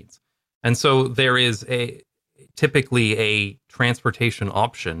transportation needs, and so there is typically a transportation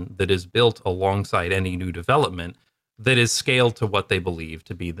option that is built alongside any new development that is scaled to what they believe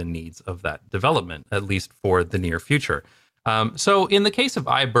to be the needs of that development, at least for the near future. So in the case of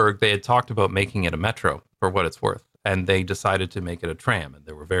Eiburg, they had talked about making it a metro for what it's worth, and they decided to make it a tram. And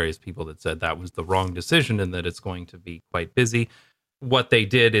there were various people that said that was the wrong decision and that it's going to be quite busy. What they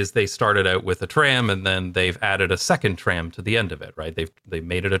did is they started out with a tram, and then they've added a second tram to the end of it, right? They've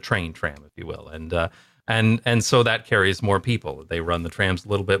made it a train tram, if you will. And so that carries more people. They run the trams a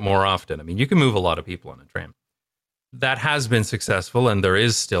little bit more often. I mean, you can move a lot of people on a tram. That has been successful, and there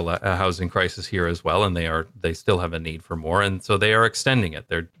is still a housing crisis here as well, and they still have a need for more, and so they are extending it.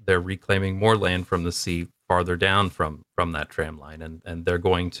 They're reclaiming more land from the sea farther down from that tram line, and they're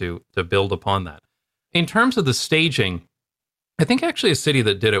going to build upon that. In terms of the staging, I think actually a city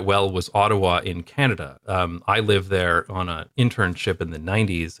that did it well was Ottawa in Canada. I lived there on an internship in the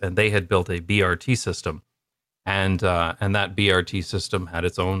 90s, and they had built a BRT system, and that BRT system had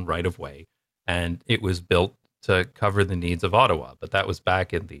its own right-of-way, and it was built to cover the needs of Ottawa. But that was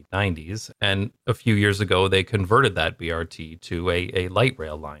back in the 90s. And a few years ago, they converted that BRT to a light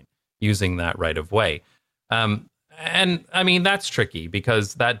rail line using that right of way. And I mean, that's tricky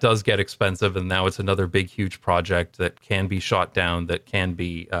because that does get expensive. And now it's another big, huge project that can be shot down, that can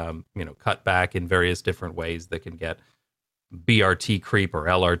be, cut back in various different ways that can get BRT creep or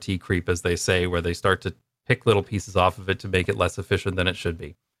LRT creep, as they say, where they start to pick little pieces off of it to make it less efficient than it should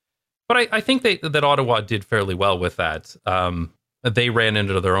be. But I think that Ottawa did fairly well with that. They ran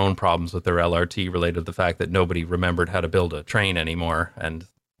into their own problems with their LRT related to the fact that nobody remembered how to build a train anymore, and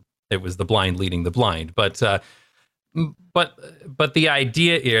it was the blind leading the blind. But But the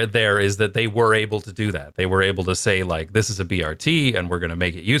idea there is that they were able to do that. They were able to say, like, this is a BRT and we're going to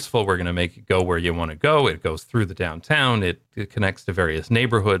make it useful. We're going to make it go where you want to go. It goes through the downtown. It connects to various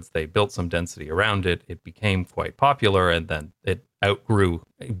neighborhoods. They built some density around it. It became quite popular, and then it outgrew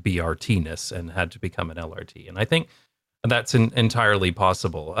BRT-ness and had to become an LRT. And I think that's entirely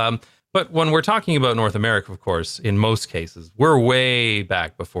possible. But when we're talking about North America, of course, in most cases, we're way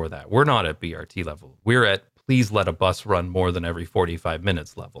back before that. We're not at BRT level. We're at please let a bus run more than every 45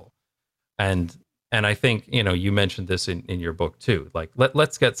 minutes level. And I think, you mentioned this in your book too. Like,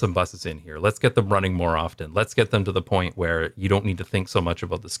 let's get some buses in here. Let's get them running more often. Let's get them to the point where you don't need to think so much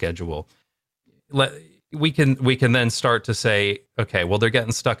about the schedule. We can then start to say, okay, well, they're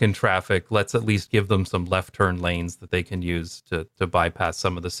getting stuck in traffic. Let's at least give them some left turn lanes that they can use to bypass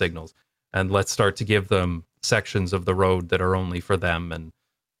some of the signals. And let's start to give them sections of the road that are only for them.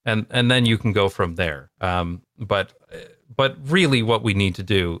 And then you can go from there. But really what we need to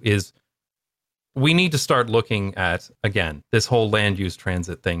do is we need to start looking at, again, this whole land use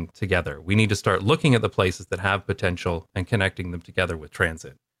transit thing together. We need to start looking at the places that have potential and connecting them together with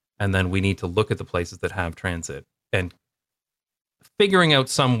transit. And then we need to look at the places that have transit and figuring out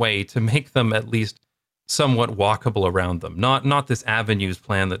some way to make them at least somewhat walkable around them. Not this avenues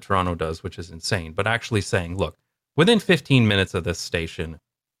plan that Toronto does, which is insane, but actually saying, look, within 15 minutes of this station,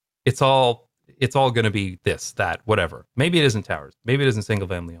 it's all going to be this, that, whatever. Maybe it isn't towers. Maybe it isn't single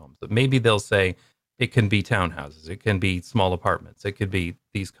family homes. But maybe they'll say it can be townhouses. It can be small apartments. It could be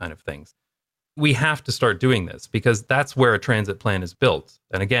these kind of things. We have to start doing this because that's where a transit plan is built.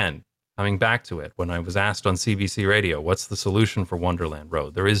 And again, coming back to it, when I was asked on CBC Radio, what's the solution for Wonderland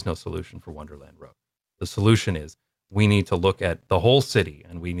Road? There is no solution for Wonderland Road. The solution is we need to look at the whole city,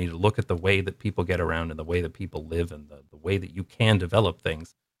 and we need to look at the way that people get around and the way that people live and the way that you can develop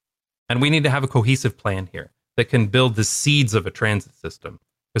things. And we need to have a cohesive plan here that can build the seeds of a transit system,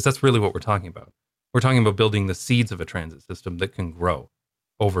 because that's really what we're talking about. We're talking about building the seeds of a transit system that can grow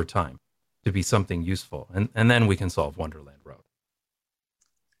over time to be something useful. And then we can solve Wonderland Road.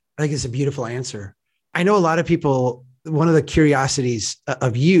 I think it's a beautiful answer. I know a lot of people, one of the curiosities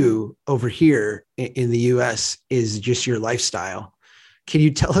of you over here in the US is just your lifestyle. Can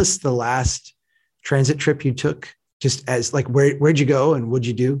you tell us the last transit trip you took? Just as like, where'd you go and what'd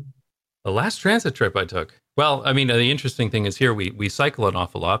you do? The last transit trip I took. Well, I mean, the interesting thing is here we cycle an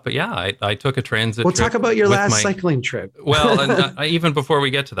awful lot, but yeah, I took a transit We'll trip. talk about your last cycling trip. Well, and even before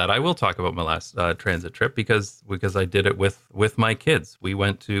we get to that, I will talk about my last transit trip because I did it with my kids. We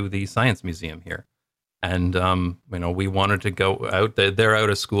went to the Science Museum here, and we wanted to go out. They're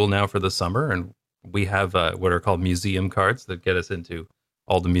out of school now for the summer, and we have what are called museum cards that get us into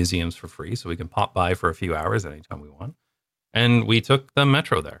all the museums for free, so we can pop by for a few hours anytime we want. And we took the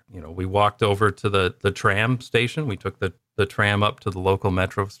metro there. We walked over to the tram station. We took the tram up to the local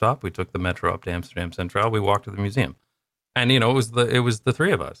metro stop. We took the metro up to Amsterdam Central. We walked to the museum. And, it was the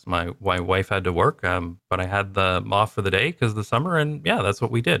three of us. My wife had to work, but I had them off for the day because of the summer. And yeah, that's what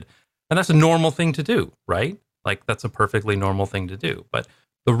we did. And that's a normal thing to do, right? Like, that's a perfectly normal thing to do. But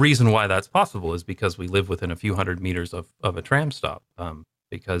the reason why that's possible is because we live within a few hundred meters of a tram stop,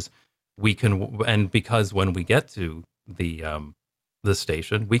 because we can, and because when we get to the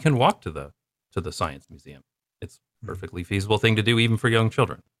station, we can walk to the Science Museum. It's a perfectly feasible thing to do, even for young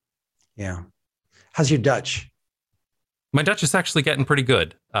children. Yeah. How's your Dutch? My Dutch is actually getting pretty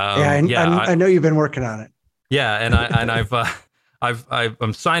good. I know you've been working on it. Yeah,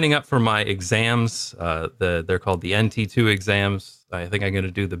 I'm signing up for my exams. They're called the NT2 exams. I think I'm going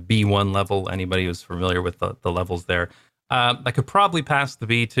to do the B1 level. Anybody who's familiar with the levels there, I could probably pass the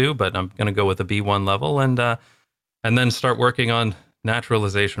B2, but I'm going to go with the B1 level and then start working on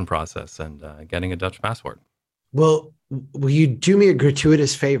naturalization process and getting a Dutch passport. Well, will you do me a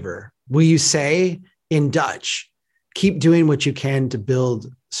gratuitous favor? Will you say in Dutch, keep doing what you can to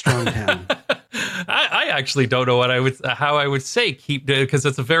build strong town? I actually don't know how I would say keep, because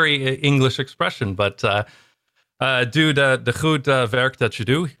it's a very English expression, but do the goed werk dat je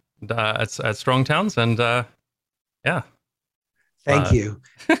doet at Strong Towns, and yeah. Thank you.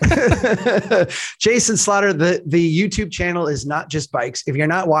 Jason Slaughter, the YouTube channel is Not Just Bikes. If you're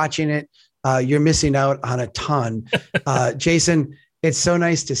not watching it, you're missing out on a ton. Jason, it's so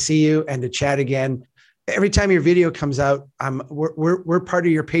nice to see you and to chat again. Every time your video comes out, we're part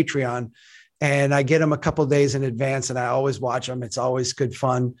of your Patreon, and I get them a couple of days in advance, and I always watch them. It's always good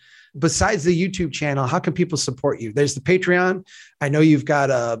fun. Besides the YouTube channel, how can people support you? There's the Patreon. I know you've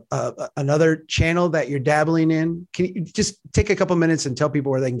got another channel that you're dabbling in. Can you just take a couple minutes and tell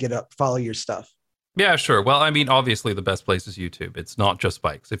people where they can follow your stuff? Yeah, sure. Well, I mean, obviously the best place is YouTube. It's Not Just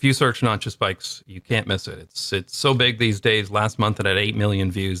Bikes. If you search Not Just Bikes, you can't miss it. It's so big these days. Last month it had 8 million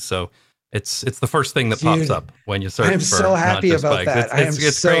views. So it's the first thing that pops up when you search. I'm for so happy Not Just about Bikes. that. I am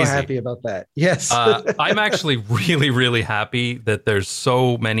so crazy. happy about that. Yes. I'm actually really, really happy that there's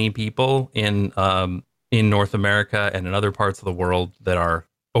so many people in North America and in other parts of the world that are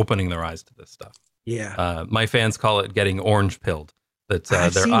opening their eyes to this stuff. Yeah. My fans call it getting orange pilled. That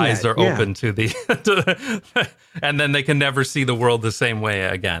their eyes are open to and then they can never see the world the same way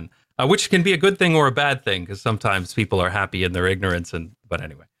again, which can be a good thing or a bad thing, because sometimes people are happy in their ignorance. But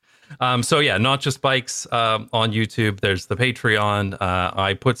anyway, so yeah, Not Just Bikes on YouTube. There's the Patreon.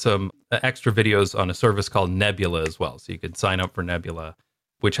 I put some extra videos on a service called Nebula as well, so you can sign up for Nebula,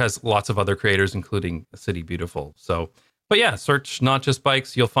 which has lots of other creators, including City Beautiful. So, but yeah, search Not Just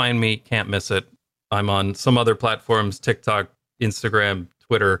Bikes. You'll find me. Can't miss it. I'm on some other platforms, TikTok, Instagram,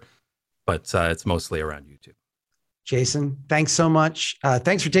 Twitter, but it's mostly around YouTube. Jason, thanks so much.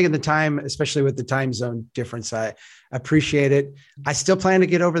 Thanks for taking the time, especially with the time zone difference. I appreciate it. I still plan to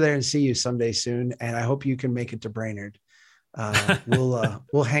get over there and see you someday soon, and I hope you can make it to Brainerd.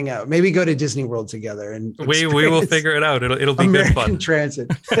 We'll hang out. Maybe go to Disney World together, and we will figure it out. It'll be American good fun. Transit.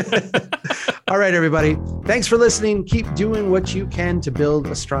 All right, everybody. Thanks for listening. Keep doing what you can to build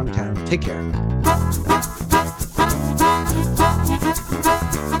a strong town. Take care.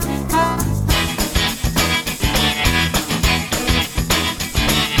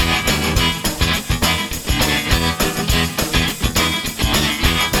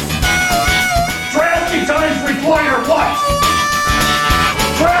 Require what?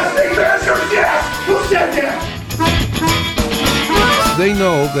 Drastic measures, yes! Who said that? They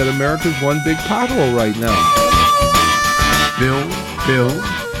know that America's one big pothole right now. Bill.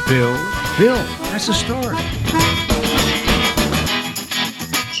 That's the story.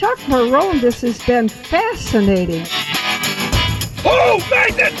 Chuck Maroon, this has been fascinating. Who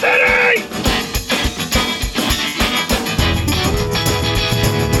made the city?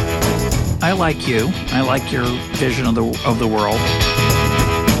 I like you. I like your vision of the world.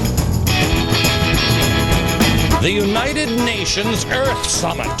 The United Nations Earth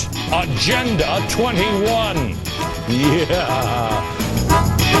Summit, Agenda 21. Yeah.